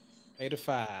 Pay the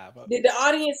 $5. Did the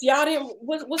audience, y'all didn't,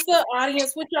 what's the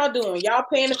audience? What y'all doing? Y'all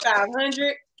paying the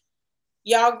 $500?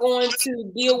 Y'all going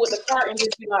to deal with the part and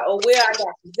just be like, oh, well, I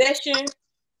got possession.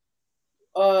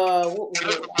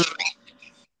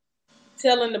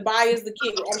 Telling the buyers the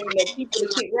people to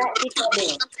kick rocks. What y'all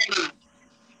doing?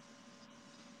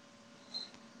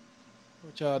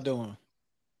 What y'all doing?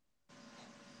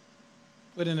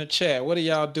 Put in the chat. What are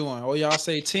y'all doing? Or y'all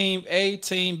say team A,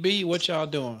 team B. What y'all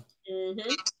doing? Mm-hmm.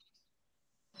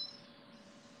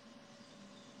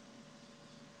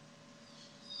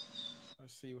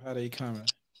 Let's see how they coming.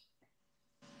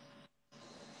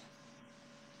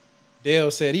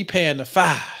 Dale said he paying the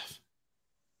 $5.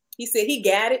 He said he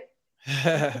got it.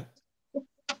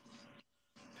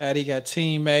 Patty got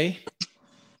team A.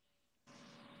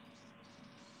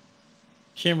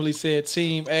 Kimberly said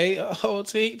team A. Oh,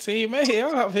 team A.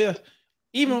 I'm out here.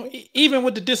 Even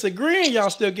with the disagreeing,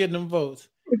 y'all still getting them votes.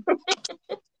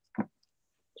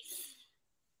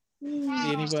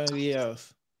 Anybody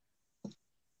else?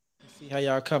 Let's see how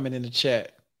y'all coming in the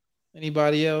chat.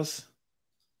 Anybody else?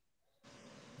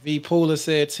 V Pooler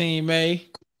said team A.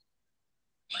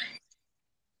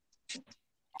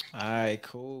 All right,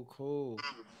 cool.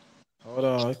 Hold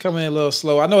on. It's coming in a little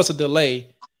slow. I know it's a delay.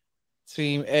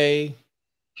 Team A.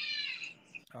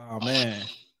 Oh, man.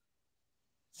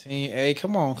 Team A.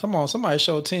 Come on. Somebody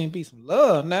show Team B some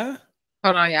love now.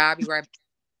 Hold on, y'all. I'll be right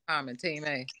back. Team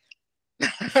A.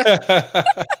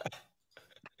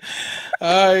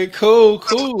 All right, cool.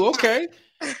 Okay.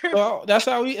 So that's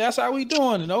how we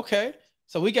doing it. Okay.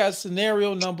 So we got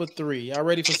scenario number 3. Y'all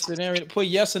ready for scenario? Put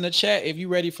yes in the chat if you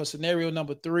ready for scenario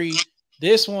number 3.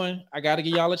 This one, I gotta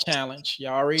give y'all a challenge.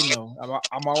 Y'all already know.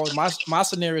 I'm always my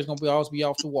scenario is gonna always be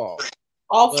off the wall.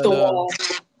 Off the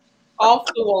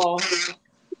wall.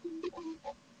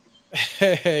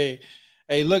 Hey,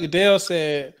 look, Dale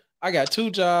said, I got 2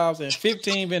 jobs and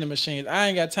 15 vending machines. I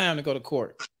ain't got time to go to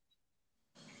court.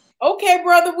 Okay,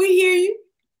 brother, we hear you.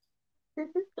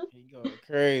 He going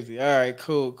crazy. All right,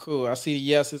 cool. I see the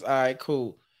yeses. All right,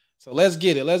 cool. So let's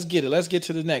get it. Let's get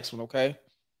to the next one, okay?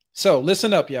 So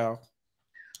listen up, y'all.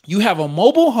 You have a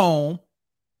mobile home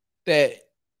that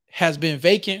has been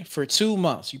vacant for 2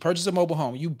 months. You purchased a mobile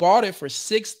home. You bought it for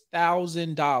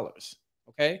 $6,000,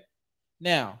 okay?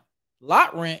 Now,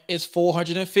 lot rent is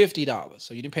 $450.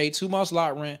 So you didn't pay 2 months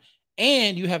lot rent,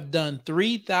 and you have done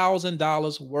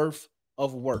 $3,000 worth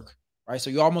of work, right?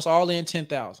 So you're almost all in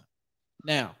 $10,000.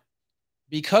 Now,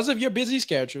 because of your busy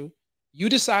schedule, you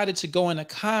decided to go in a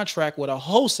contract with a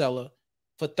wholesaler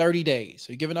for 30 days.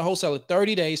 So you're giving a wholesaler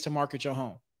 30 days to market your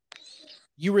home.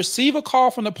 You receive a call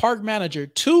from the park manager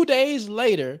 2 days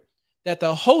later that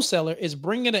the wholesaler is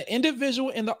bringing an individual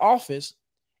in the office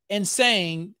and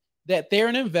saying that they're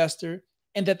an investor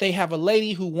and that they have a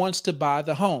lady who wants to buy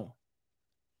the home.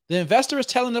 The investor is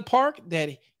telling the park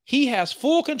that he has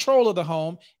full control of the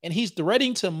home and he's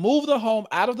threatening to move the home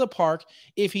out of the park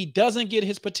if he doesn't get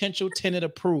his potential tenant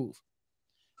approved.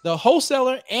 The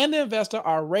wholesaler and the investor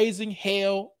are raising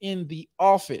hell in the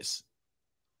office.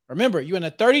 Remember, you're in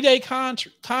a 30-day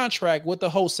contract with the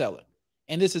wholesaler,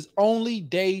 and this is only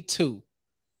day 2.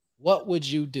 What would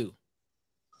you do?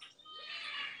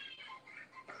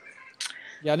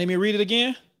 Y'all need me to read it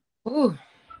again? Ooh.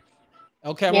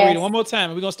 Okay, I'm going to read it one more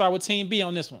time. We're going to start with Team B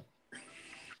on this one.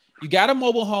 You got a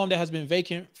mobile home that has been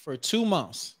vacant for 2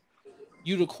 months.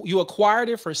 You acquired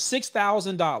it for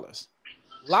 $6,000.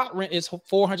 Lot rent is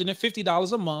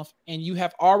 $450 a month, and you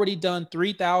have already done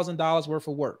 $3,000 worth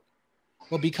of work.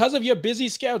 But because of your busy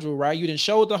schedule, right, you didn't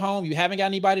show the home, you haven't got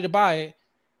anybody to buy it,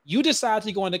 you decide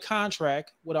to go into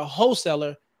contract with a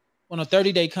wholesaler on a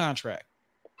 30-day contract.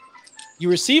 You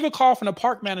receive a call from the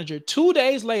park manager 2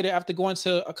 days later after going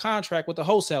to a contract with the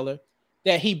wholesaler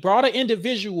that he brought an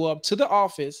individual up to the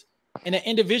office, and the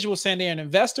individual saying they're an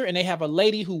investor and they have a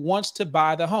lady who wants to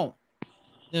buy the home.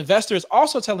 The investor is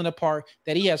also telling the park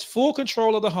that he has full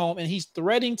control of the home and he's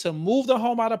threatening to move the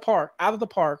home out of the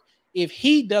park if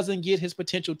he doesn't get his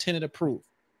potential tenant approved.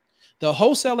 The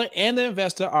wholesaler and the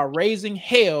investor are raising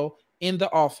hell in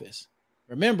the office.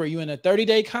 Remember, you're in a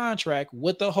 30-day contract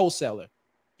with the wholesaler,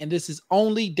 and this is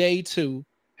only day 2.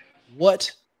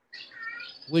 What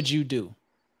would you do?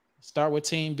 Start with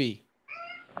Team B.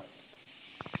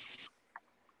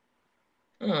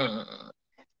 Okay,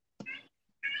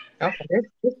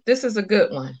 this is a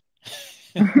good one.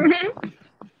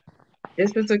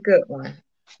 This is a good one.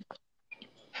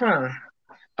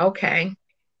 Okay.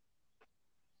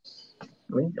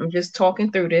 I'm just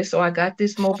talking through this. So I got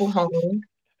this mobile home.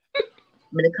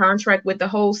 I'm in a contract with the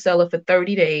wholesaler for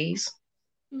 30 days.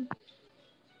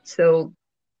 So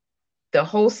the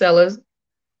wholesaler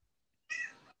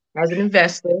has an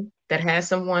investor that has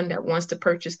someone that wants to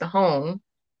purchase the home.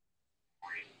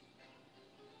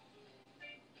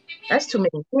 That's too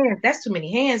many hands. That's too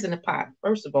many hands in the pot,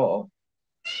 first of all.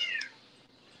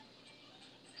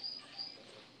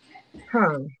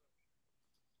 Okay,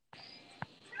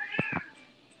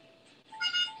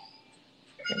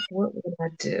 what would I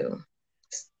do?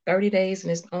 It's 30 days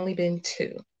and it's only been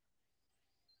 2.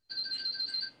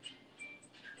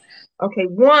 Okay,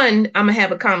 one, I'm gonna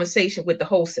have a conversation with the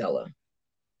wholesaler.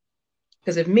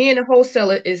 Because if me and the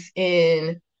wholesaler is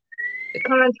in the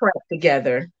contract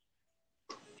together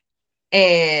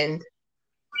and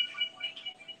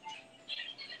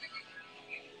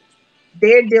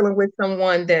they're dealing with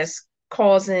someone that's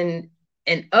causing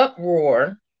an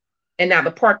uproar, and now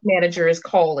the park manager is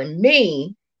calling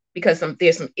me because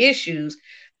there's some issues,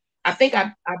 I think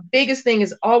our biggest thing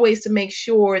is always to make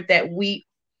sure that we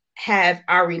have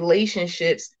our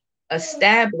relationships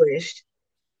established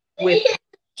with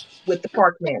the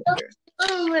park managers.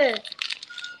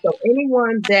 So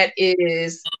anyone that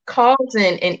is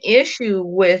causing an issue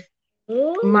with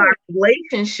my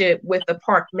relationship with the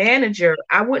park manager,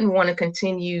 I wouldn't want to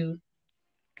continue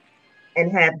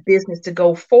and have business to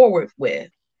go forward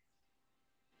with.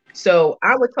 So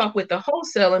I would talk with the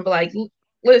wholesaler and be like,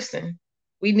 listen,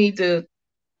 we need to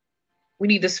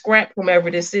scrap whomever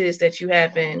this is that you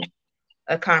having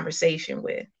a conversation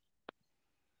with.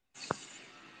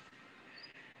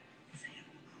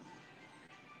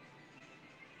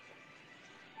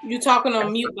 You talking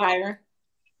on mute, Byron?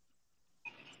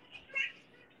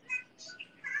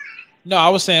 No, I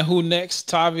was saying who next?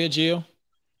 Tavia, Jill.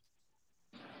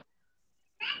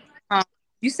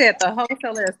 You said the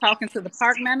wholesaler is talking to the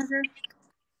park manager,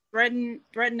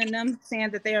 threatening them, saying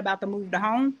that they're about to move the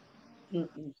home.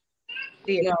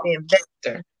 The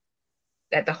investor,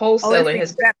 that the wholesaler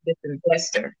has got this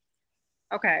investor.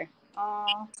 Okay.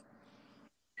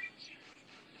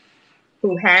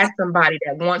 Who has somebody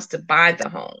that wants to buy the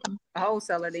home. A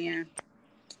wholesaler then.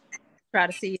 Try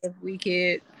to see if we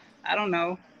could, I don't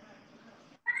know,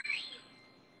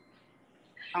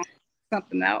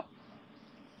 something out.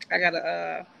 I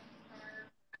gotta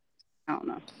I don't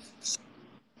know.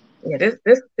 Yeah,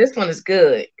 this one is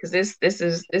good because this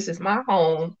is my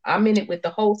home. I'm in it with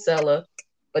the wholesaler,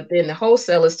 but then the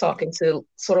wholesaler is talking to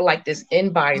sort of like this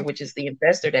end buyer, which is the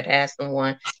investor that has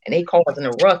someone, and they causing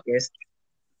a ruckus.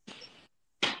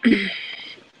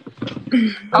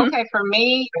 Okay, for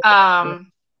me,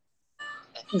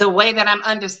 the way that I'm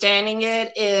understanding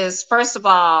it is, first of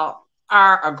all,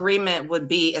 our agreement would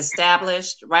be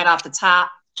established right off the top.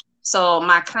 So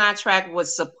my contract would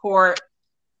support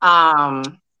the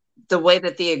way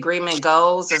that the agreement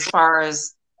goes, as far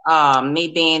as me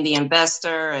being the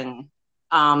investor and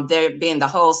there being the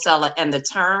wholesaler and the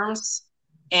terms.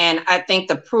 And I think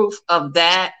the proof of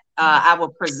that, I will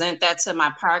present that to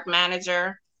my park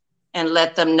manager and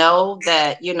let them know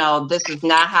that, you know, this is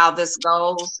not how this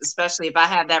goes, especially if I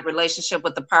have that relationship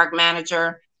with the park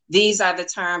manager. These are the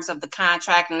terms of the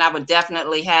contract, and I would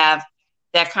definitely have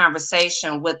that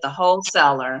conversation with the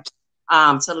wholesaler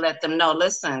to let them know,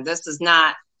 listen, this is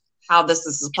not how this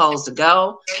is supposed to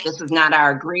go. This is not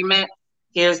our agreement.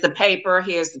 Here's the paper,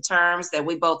 here's the terms that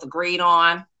we both agreed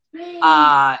on,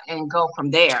 and go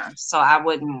from there. So I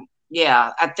wouldn't,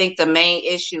 I think the main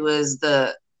issue is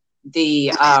the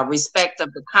respect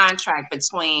of the contract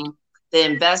between the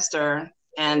investor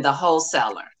and the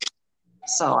wholesaler.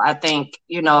 So I think,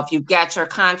 you know, if you've got your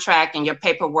contract and your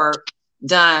paperwork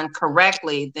done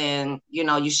correctly, then, you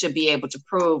know, you should be able to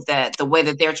prove that the way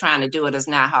that they're trying to do it is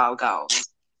not how it goes.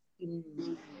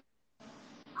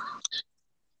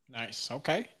 Nice.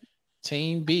 Okay.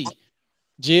 Team B.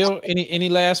 Jill, any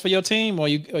last for your team, or are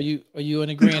you in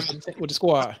agreement with the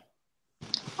squad?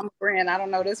 I'm agreeing. I don't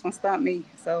know. This one stumped me.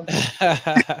 So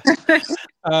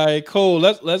all right, cool.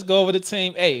 Let's go over to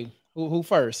team A. Who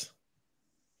first?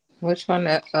 Which one?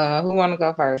 Who want to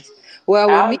go first?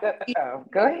 Well, with me,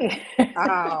 go ahead.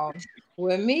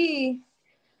 With me,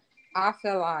 I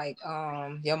feel like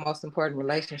your most important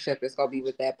relationship is gonna be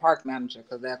with that park manager,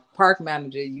 because that park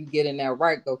manager, you get in there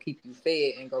right, go keep you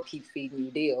fed and go keep feeding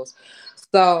you deals.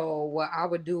 So what I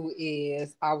would do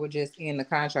is I would just end the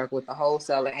contract with the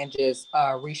wholesaler and just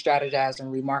re-strategize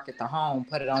and remarket the home,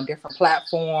 put it on different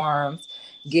platforms,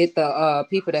 get the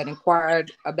people that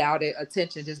inquired about it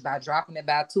attention just by dropping it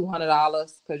by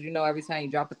 $200, because you know every time you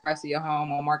drop the price of your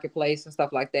home on Marketplace and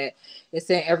stuff like that, it's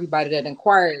sent everybody that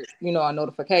inquired, you know, a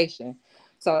notification.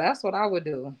 So that's what I would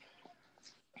do.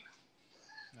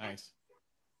 Nice.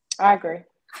 I agree.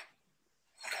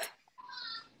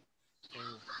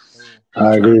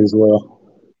 I agree as well.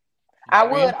 I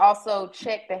would also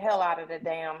check the hell out of the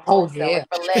damn wholesaler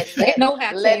for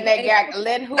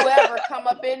letting whoever come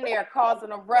up in there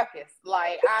causing a ruckus.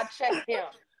 Like, I check him.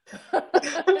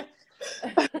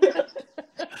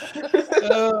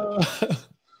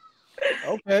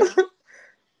 Okay.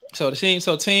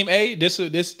 So team A,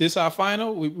 this our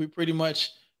final. We pretty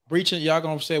much breaching. Y'all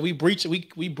gonna say we breaching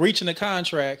the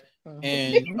contract,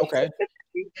 and okay.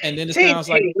 And then it sounds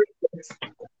like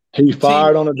he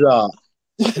fired on the job.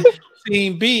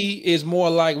 Team B is more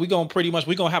like we're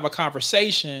gonna have a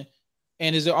conversation,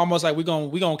 and is it almost like we're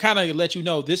gonna kind of let you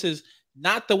know this is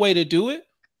not the way to do it.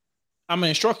 I'm gonna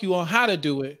instruct you on how to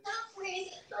do it,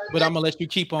 but I'm gonna let you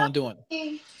keep on doing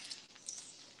it.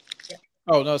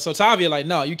 Oh no, so Tavia like,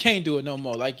 no, you can't do it no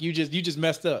more. Like you just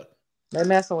messed up. They're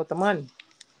messing with the money.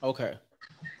 Okay.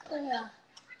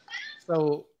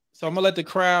 So I'm gonna let the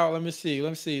crowd. Let me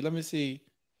see.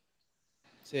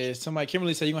 Says somebody,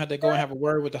 Kimberly said you're gonna have to go and have a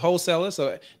word with the wholesaler.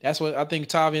 So that's what I think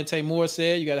Tavia and Tay Moore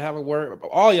said. You gotta have a word.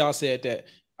 All y'all said that.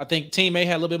 I think Team A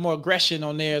had a little bit more aggression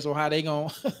on theirs on how they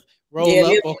gonna roll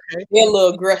up. Okay. They're a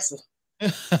little aggressive. All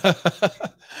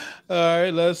right,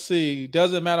 let's see.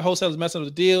 Doesn't matter. Wholesalers messing with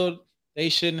the deal. They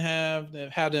shouldn't have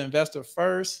the investor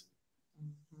first.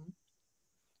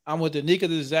 I'm with Danica.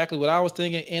 This is exactly what I was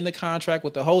thinking. In the contract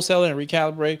with the wholesaler and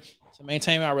recalibrate to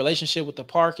maintain our relationship with the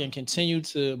park and continue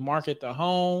to market the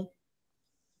home.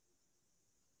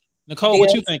 Nicole,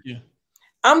 what you thinking?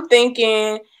 I'm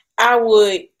thinking I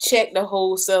would check the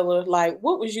wholesaler. Like,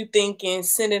 what was you thinking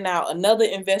sending out another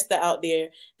investor out there?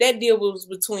 That deal was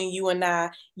between you and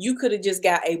I. You could have just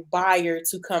got a buyer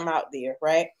to come out there,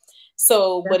 right?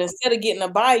 So, but instead of getting a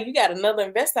buyer, you got another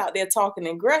investor out there talking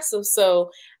aggressive.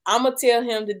 So I'm going to tell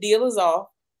him the deal is off.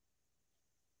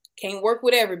 Can't work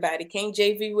with everybody. Can't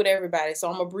JV with everybody. So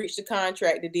I'm going to breach the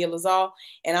contract. The deal is off.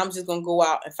 And I'm just going to go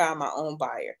out and find my own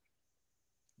buyer.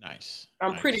 Nice.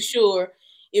 I'm pretty sure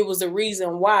it was the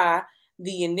reason why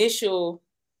the initial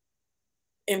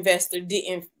investor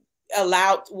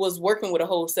was working with a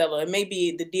wholesaler. And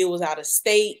maybe the deal was out of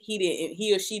state.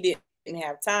 He or she didn't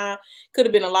have time. Could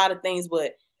have been a lot of things,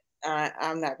 but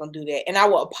I'm not going to do that. And I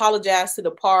will apologize to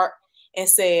the park and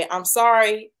say, I'm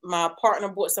sorry, my partner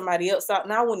bought somebody else out.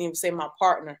 And I wouldn't even say my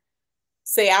partner.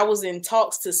 Say I was in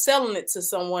talks to selling it to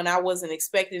someone. I wasn't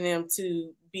expecting them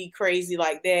to be crazy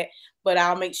like that, but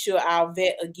I'll make sure I'll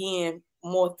vet again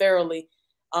more thoroughly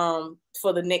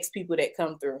for the next people that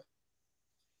come through.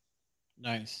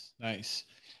 Nice.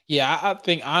 Yeah, I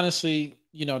think honestly,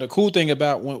 the cool thing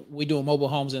about when we do mobile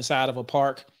homes inside of a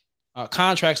park,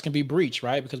 contracts can be breached,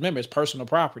 right? Because remember, it's personal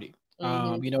property.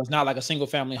 It's not like a single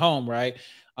family home, right?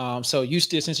 So you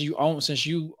still, since you own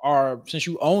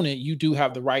it, you do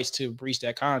have the rights to breach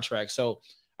that contract. So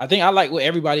I think I like what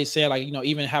everybody's saying, like,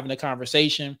 even having a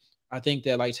conversation. I think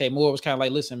that like Tamora was kind of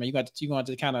like, listen, man, you got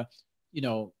to kind of,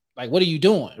 like, what are you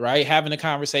doing? Right. Having a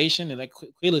conversation and like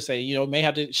clearly say, may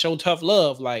have to show tough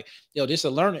love. Like, this is a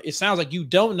learner. It sounds like you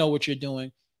don't know what you're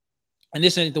doing. And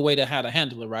this ain't the way to how to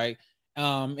handle it. Right.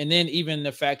 And then even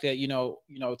the fact that,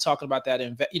 talking about that,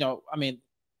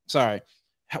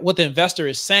 what the investor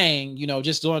is saying,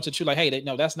 just going to like, hey,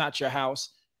 no, that's not your house,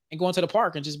 and going to the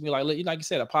park and just be like you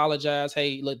said, apologize.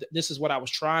 Hey, look, this is what I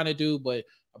was trying to do, but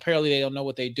apparently they don't know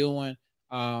what they're doing.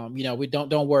 We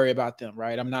don't worry about them.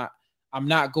 Right. I'm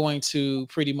not going to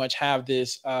pretty much have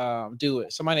this do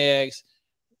it. Somebody asks,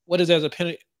 what if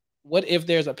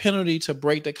there's a penalty to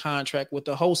break the contract with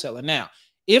the wholesaler? Now,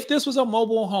 if this was a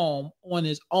mobile home on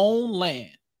his own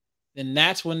land, then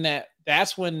that's when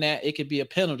it could be a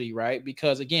penalty, right?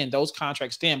 Because again, those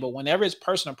contracts stand. But whenever it's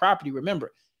personal property,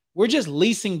 remember, we're just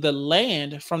leasing the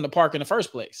land from the park in the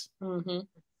first place.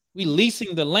 We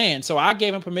leasing the land. So I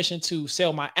gave him permission to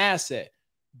sell my asset.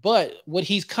 But what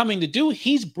he's coming to do,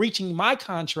 he's breaching my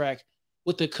contract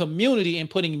with the community and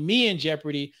putting me in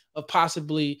jeopardy of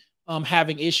possibly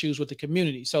having issues with the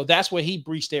community. So that's where he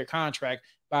breached their contract,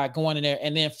 by going in there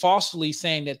and then falsely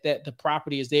saying that the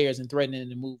property is theirs and threatening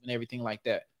to move and everything like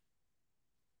that.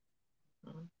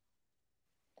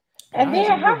 And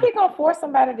then how he gonna force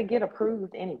somebody to get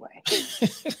approved anyway?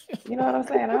 You know what I'm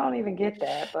saying? I don't even get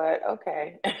that, but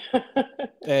okay.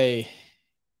 Hey,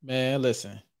 man,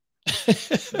 listen.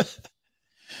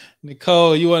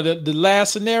 Nicole, you want the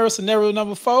last scenario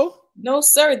number 4? No,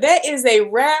 sir. That is a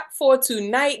wrap for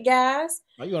tonight, guys.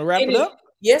 Are you gonna wrap it up?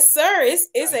 Yes, sir.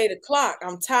 It's 8 o'clock.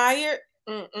 I'm tired.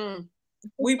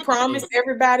 We promised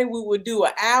everybody we would do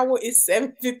an hour. It's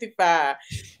 7:55.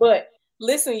 But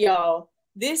listen, y'all,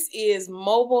 this is the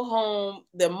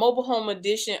mobile home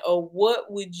edition of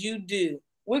What Would You Do?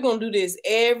 We're gonna do this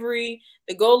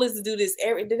the goal is to do this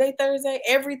every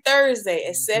Thursday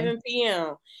at 7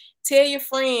 p.m. Tell your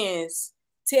friends,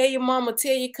 tell your mama,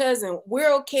 tell your cousin.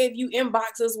 We're okay if you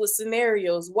inbox us with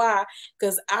scenarios. Why?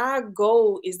 Because our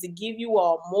goal is to give you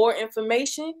all more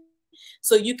information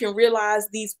so you can realize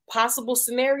these possible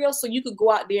scenarios so you could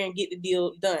go out there and get the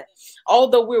deal done.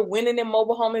 Although we're winning in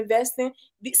mobile home investing,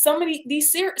 some of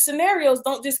these scenarios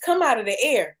don't just come out of the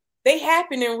air. They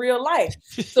happen in real life.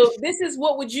 So this is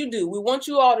what would you do? We want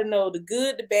you all to know the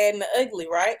good, the bad, and the ugly,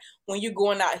 right? When you're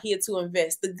going out here to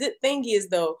invest. The good thing is,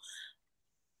 though,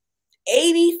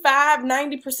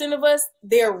 85-90% of us,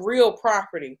 they're real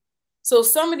property. So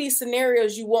some of these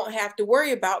scenarios you won't have to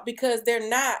worry about because they're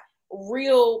not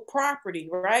real property,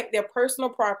 right? They're personal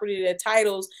property, they're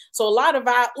titles. So a lot of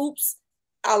our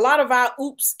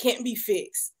oops can't be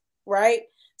fixed, right?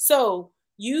 So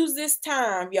use this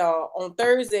time, y'all, on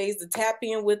Thursdays to tap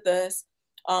in with us.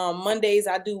 Mondays,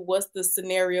 I do What's the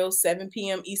Scenario, 7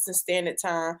 p.m. Eastern Standard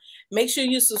Time. Make sure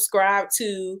you subscribe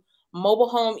to Mobile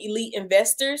Home Elite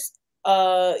Investors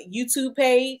YouTube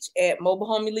page at Mobile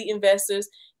Home Elite Investors.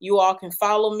 You all can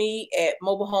follow me at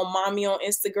Mobile Home Mommy on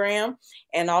Instagram,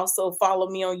 and also follow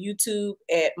me on YouTube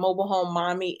at Mobile Home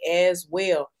Mommy as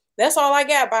well. That's all I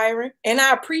got, Byron. And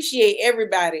I appreciate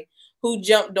everybody who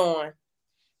jumped on.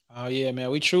 Oh yeah, man.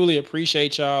 We truly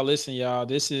appreciate y'all. Listen, y'all,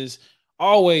 this is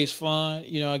always fun.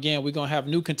 Again, we're going to have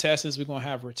new contestants. We're going to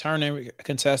have returning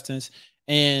contestants.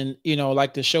 And,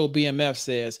 like the show BMF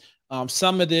says,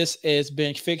 some of this has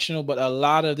been fictional, but a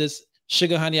lot of this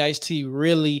Sugar Honey Iced Tea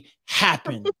really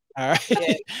happened. All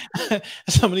right.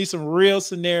 Some real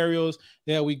scenarios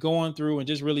that we going through and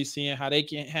just really seeing how they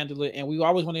can handle it. And we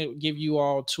always want to give you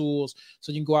all tools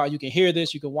so you can go out, you can hear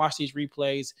this, you can watch these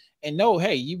replays and know,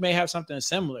 hey, you may have something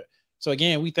similar. So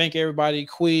again, we thank everybody,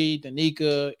 Quee,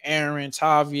 Danica, Aaron,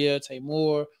 Tavia,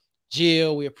 Taymor,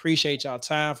 Jill. We appreciate y'all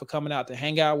time for coming out to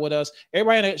hang out with us.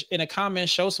 Everybody in the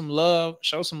comments, show some love.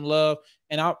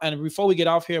 And before we get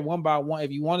off here, one by one,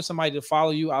 if you wanted somebody to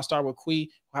follow you, I'll start with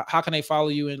Quee. How can they follow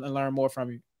you and learn more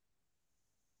from you?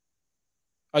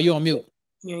 Are you on mute?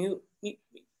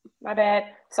 My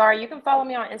bad. Sorry, you can follow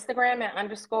me on Instagram at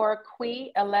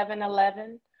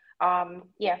 _Quee1111.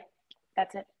 Yeah,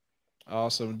 that's it.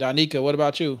 Awesome. Danica, what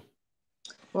about you?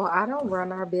 Well, I don't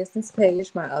run our business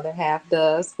page. My other half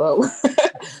does, but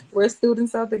we're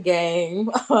students of the game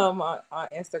on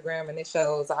Instagram, and it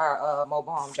shows our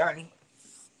mobile home journey.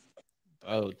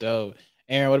 Oh, dope.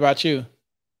 Aaron, what about you?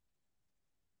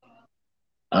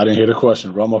 I didn't hear the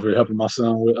question, bro. I'm over here helping my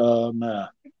son with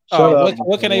math.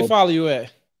 What can they follow you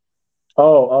at?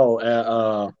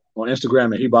 On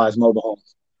Instagram, He Buys Mobile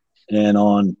Homes, and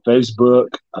on Facebook,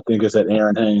 I think it's at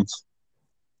Aaron Haynes.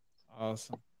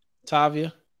 Awesome.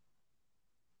 Tavia?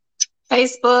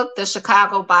 Facebook, the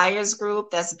Chicago Buyers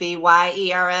Group, that's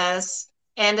BYERS,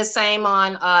 and the same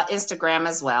on Instagram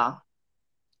as well.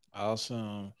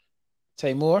 Awesome.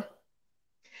 Taymor?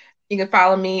 You can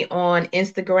follow me on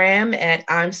Instagram at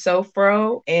I'm So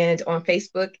Fro and on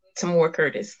Facebook, Taymor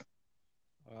Curtis.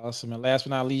 Awesome. And last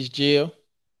but not least, Jill?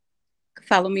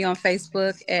 Follow me on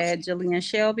Facebook at Jillian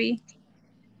Shelby.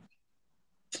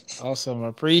 Awesome.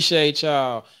 Appreciate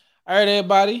y'all. All right,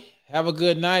 everybody. Have a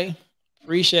good night.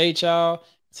 Appreciate y'all.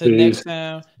 Till next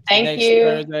time. Thank you.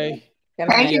 Thursday.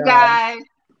 Thank you, guys.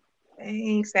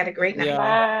 Thanks. Had a great night.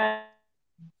 Bye.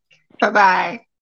 Bye-bye.